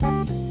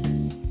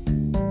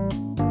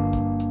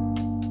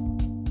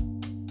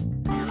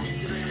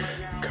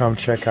come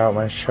check out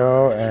my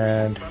show,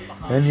 and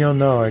then you'll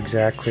know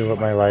exactly what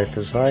my life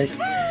is like.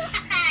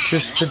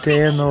 Just a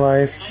day in the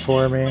life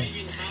for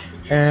me.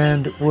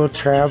 And we'll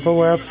travel,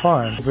 we'll have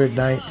fun.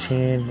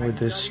 COVID-19 with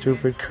this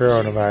stupid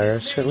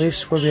coronavirus, at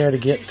least we'll be able to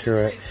get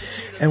through it.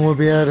 And we'll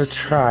be able to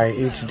try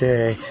each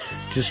day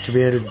just to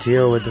be able to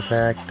deal with the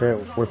fact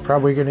that we're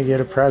probably going to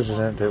get a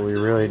president that we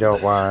really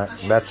don't want.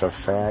 That's a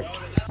fact.